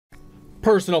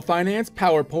Personal Finance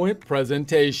PowerPoint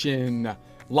presentation.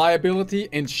 Liability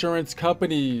insurance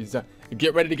companies.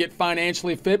 Get ready to get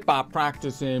financially fit by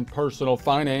practicing personal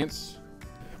finance.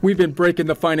 We've been breaking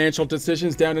the financial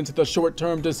decisions down into the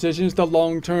short-term decisions, the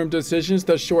long-term decisions,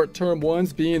 the short-term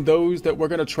ones being those that we're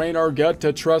going to train our gut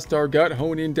to trust our gut,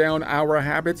 honing down our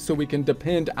habits so we can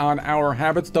depend on our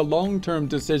habits. The long-term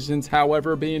decisions,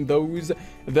 however, being those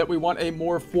that we want a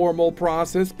more formal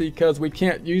process because we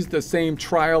can't use the same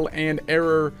trial and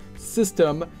error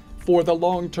system for the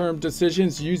long-term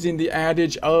decisions using the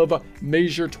adage of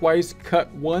measure twice,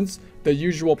 cut once. The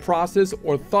usual process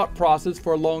or thought process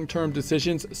for long-term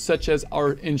decisions such as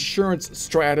our insurance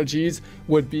strategies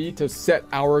would be to set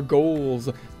our goals,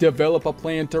 develop a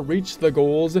plan to reach the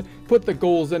goals, put the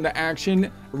goals into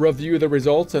action, review the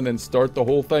results, and then start the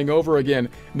whole thing over again.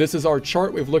 This is our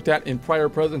chart we've looked at in prior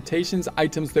presentations,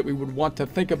 items that we would want to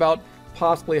think about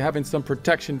possibly having some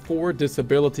protection for: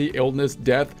 disability, illness,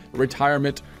 death,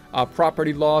 retirement,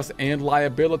 property loss, and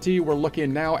liability. We're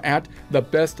looking now at the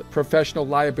best professional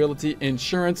liability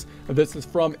insurance. This is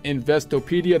from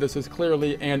Investopedia. This is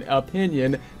clearly an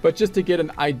opinion, but just to get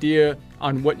an idea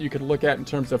on what you could look at in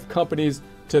terms of companies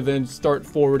to then start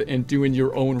forward and doing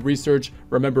your own research.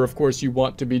 Remember, of course, you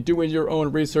want to be doing your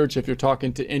own research if you're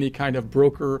talking to any kind of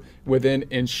broker within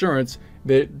insurance.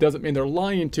 That doesn't mean they're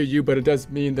lying to you, but it does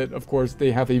mean that, of course,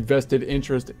 they have a vested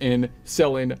interest in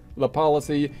selling the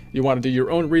policy. You want to do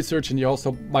your own research, and you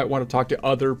also might want to talk to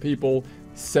other people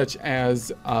such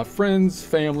as friends,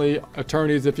 family,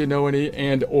 attorneys if you know any,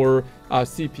 and or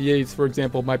CPAs, for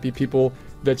example, might be people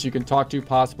that you can talk to,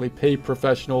 possibly pay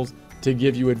professionals to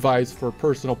give you advice for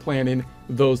personal planning,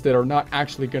 those that are not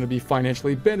actually going to be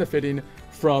financially benefiting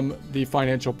from the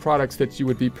financial products that you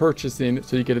would be purchasing,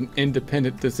 so you get an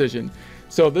independent decision.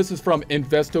 So this is from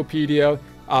Investopedia,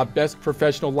 best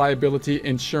professional liability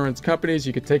insurance companies.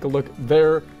 You could take a look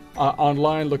there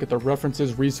online, look at the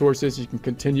references, resources. You can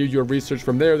continue your research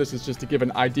from there. This is just to give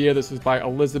an idea. This is by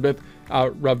Elizabeth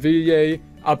Raville,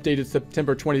 updated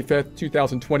September 25th,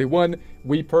 2021.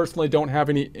 We personally don't have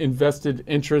any invested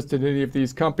interest in any of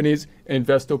these companies.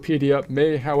 Investopedia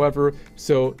may, however,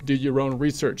 so do your own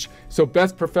research. So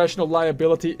best professional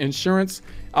liability insurance.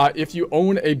 If you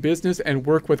own a business and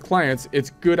work with clients, it's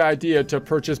a good idea to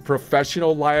purchase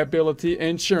professional liability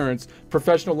insurance.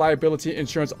 Professional liability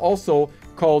insurance, also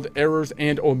called errors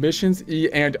and omissions,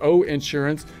 E&O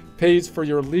insurance, pays for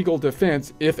your legal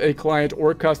defense if a client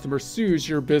or customer sues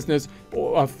your business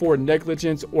for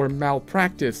negligence or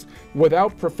malpractice.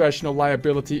 Without professional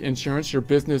liability insurance, your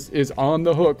business is on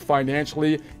the hook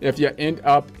financially if you end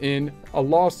up in a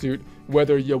lawsuit,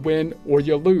 whether you win or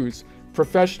you lose.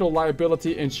 Professional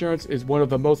liability insurance is one of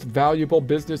the most valuable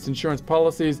business insurance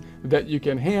policies that you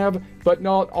can have, but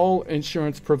not all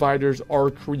insurance providers are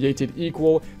created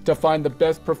equal. To find the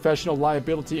best professional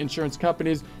liability insurance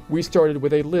companies, we started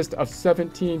with a list of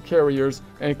 17 carriers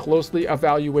and closely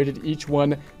evaluated each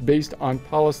one based on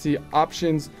policy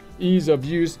options, ease of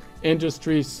use,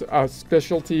 industry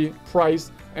specialty,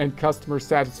 price, and customer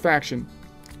satisfaction.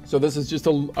 So this is just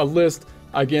a list,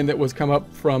 again, that was come up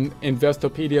from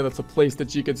Investopedia. That's a place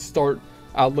that you could start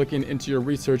looking into your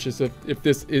research as if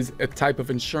this is a type of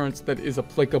insurance that is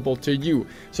applicable to you.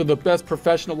 So the best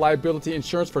professional liability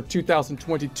insurance for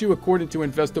 2022, according to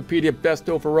Investopedia: best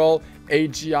overall,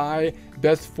 AGI,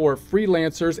 best for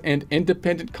freelancers and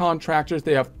independent contractors.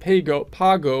 They have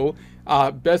Pago,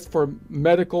 best for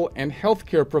medical and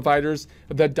healthcare providers,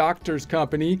 The Doctors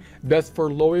Company, best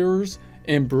for lawyers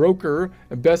and broker,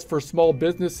 best for small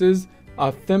businesses,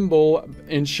 Thimble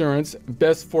Insurance,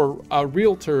 best for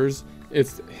realtors,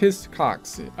 it's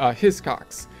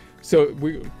Hiscox. So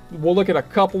we'll look at a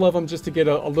couple of them just to get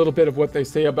a little bit of what they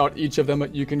say about each of them.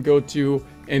 You can go to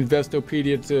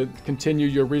Investopedia to continue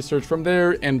your research from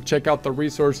there and check out the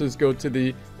resources. Go to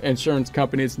the insurance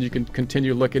companies and you can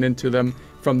continue looking into them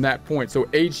from that point. So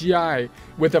AGI,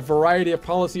 with a variety of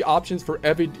policy options for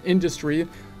every industry,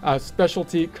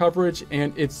 specialty coverage,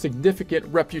 and its significant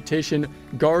reputation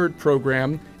guard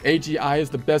program, AGI is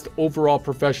the best overall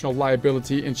professional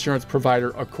liability insurance provider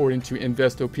according to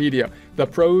Investopedia. The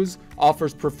pros: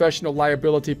 offers professional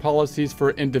liability policies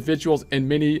for individuals in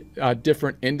many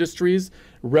different industries.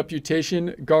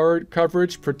 Reputation guard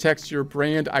coverage protects your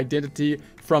brand identity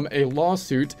from a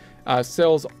lawsuit.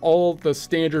 Sells all the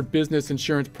standard business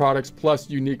insurance products plus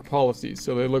unique policies.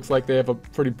 So it looks like they have a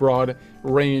pretty broad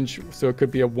range. So it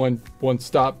could be a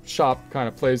one-stop shop kind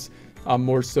of place,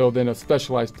 more so than a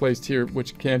specialized place here,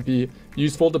 which can be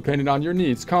useful depending on your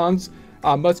needs. Cons: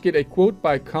 must get a quote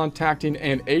by contacting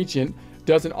an agent.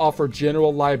 doesn't offer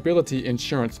general liability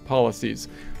insurance policies.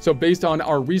 So based on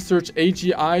our research,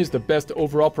 AGI is the best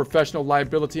overall professional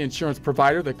liability insurance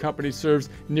provider. The company serves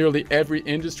nearly every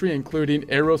industry, including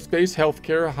aerospace,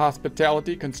 healthcare,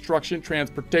 hospitality, construction,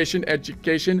 transportation,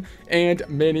 education, and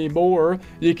many more.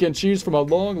 You can choose from a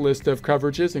long list of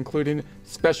coverages, including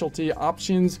specialty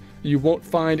options you won't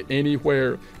find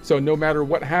anywhere. So no matter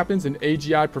what happens, an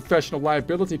AGI professional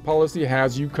liability policy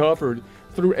has you covered.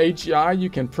 Through AGI, you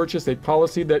can purchase a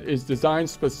policy that is designed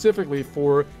specifically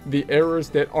for the errors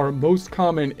that are most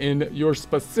common in your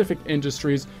specific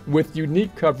industries, with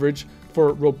unique coverage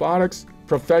for robotics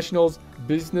professionals,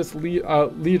 business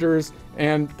leaders,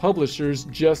 and publishers,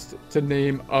 just to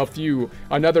name a few.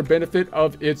 Another benefit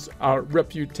of its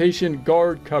reputation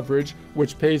guard coverage,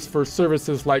 which pays for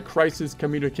services like crisis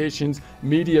communications,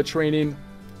 media training,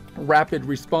 rapid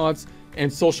response,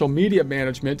 and social media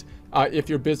management, if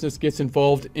your business gets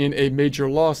involved in a major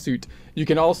lawsuit. You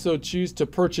can also choose to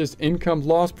purchase income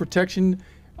loss protection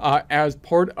as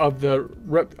part of the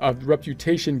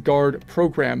Reputation Guard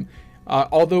program.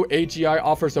 Although AGI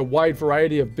offers a wide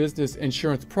variety of business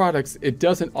insurance products, it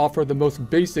doesn't offer the most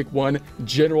basic one,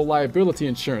 general liability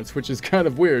insurance, which is kind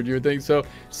of weird, you would think. So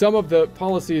some of the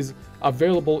policies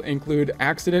available include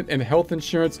accident and health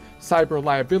insurance, cyber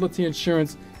liability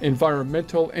insurance,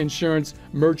 environmental insurance,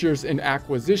 mergers and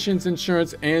acquisitions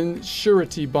insurance, and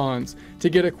surety bonds. To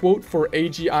get a quote for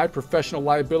AGI professional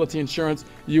liability insurance,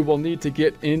 you will need to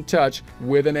get in touch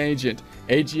with an agent.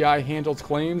 AGI handles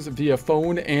claims via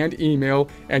phone and email,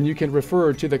 and you can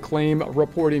refer to the claim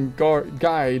reporting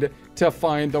guide to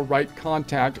find the right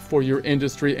contact for your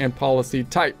industry and policy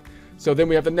type. So then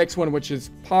we have the next one, which is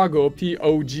Pago,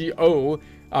 P-O-G-O.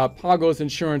 Pago's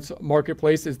insurance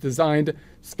marketplace is designed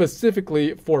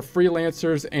specifically for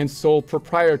freelancers and sole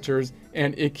proprietors,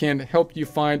 and it can help you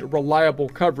find reliable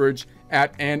coverage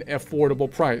at an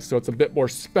affordable price. So it's a bit more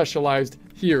specialized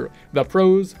here. The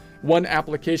pros: one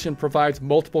application provides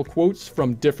multiple quotes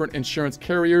from different insurance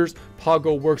carriers.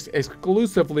 Pago works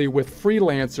exclusively with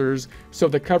freelancers, so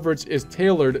the coverage is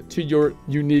tailored to your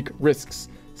unique risks.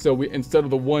 So instead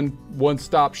of the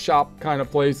one-stop shop kind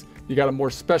of place, you got a more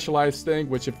specialized thing,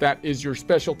 which if that is your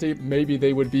specialty, maybe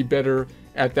they would be better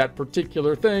at that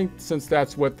particular thing, since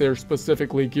that's what they're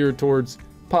specifically geared towards,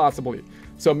 possibly.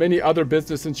 So many other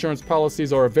business insurance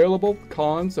policies are available.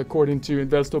 Cons, according to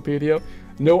Investopedia: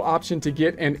 no option to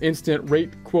get an instant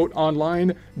rate quote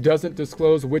online, doesn't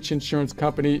disclose which insurance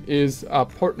company is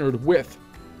partnered with.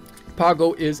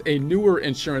 Pago is a newer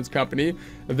insurance company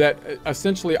that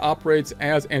essentially operates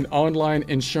as an online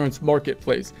insurance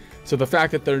marketplace. So the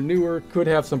fact that they're newer could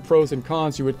have some pros and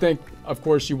cons. You would think, of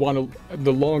course,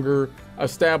 the longer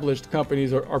established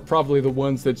companies are probably the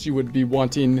ones that you would be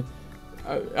wanting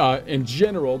in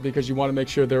general, because you want to make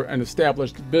sure they're an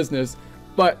established business.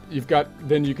 But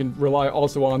then you can rely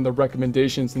also on the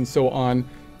recommendations and so on.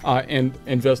 And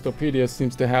Investopedia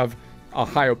seems to have a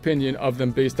high opinion of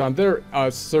them based on their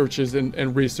searches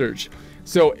and research.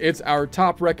 So it's our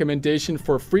top recommendation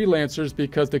for freelancers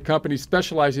because the company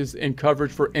specializes in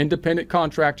coverage for independent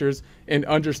contractors and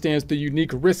understands the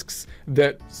unique risks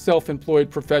that self-employed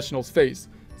professionals face.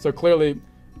 So clearly,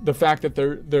 the fact that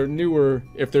they're newer,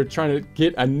 if they're trying to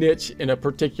get a niche in a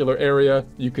particular area,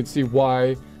 you could see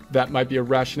why that might be a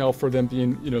rationale for them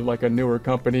being, like a newer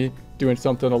company, doing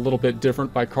something a little bit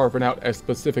different by carving out a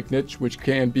specific niche, which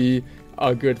can be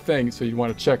a good thing. So you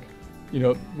want to check,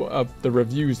 the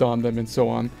reviews on them and so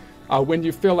on. When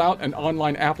you fill out an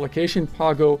online application,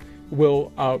 Pago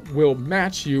will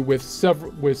match you with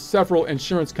several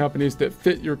insurance companies that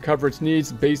fit your coverage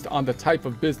needs based on the type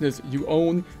of business you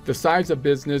own, the size of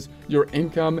business, your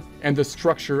income, and the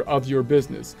structure of your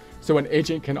business. So an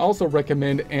agent can also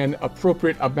recommend an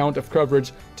appropriate amount of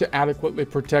coverage to adequately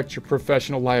protect your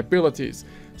professional liabilities.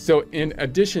 So in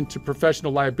addition to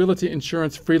professional liability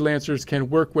insurance, freelancers can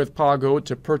work with Pago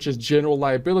to purchase general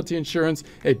liability insurance,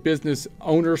 a business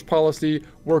owner's policy,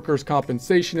 workers'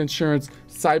 compensation insurance,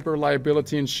 cyber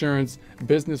liability insurance,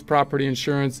 business property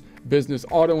insurance, business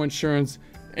auto insurance,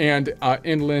 and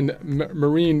inland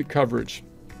marine coverage.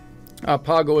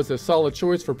 Pago is a solid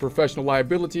choice for professional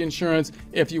liability insurance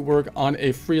if you work on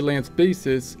a freelance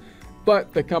basis,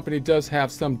 but the company does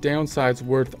have some downsides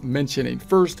worth mentioning.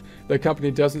 First, the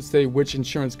company doesn't say which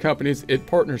insurance companies it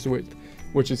partners with,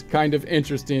 which is kind of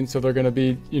interesting. So they're going to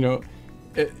be,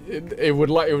 it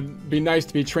would be nice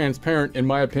to be transparent, in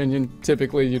my opinion.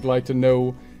 Typically, you'd like to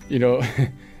know, who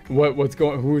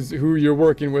you're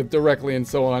working with directly and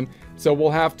so on. So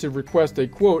we'll have to request a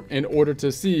quote in order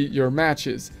to see your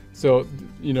matches. So,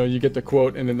 you know, you get the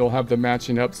quote and then they'll have the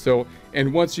matching up. So,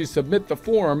 and once you submit the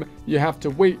form, you have to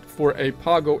wait for a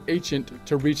Pago agent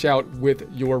to reach out with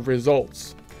your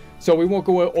results. So we won't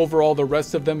go over all the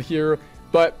rest of them here,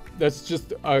 but that's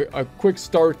just a quick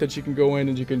start that you can go in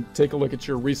and you can take a look at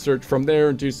your research from there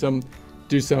and do some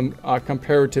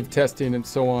comparative testing and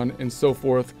so on and so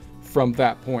forth from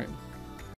that point.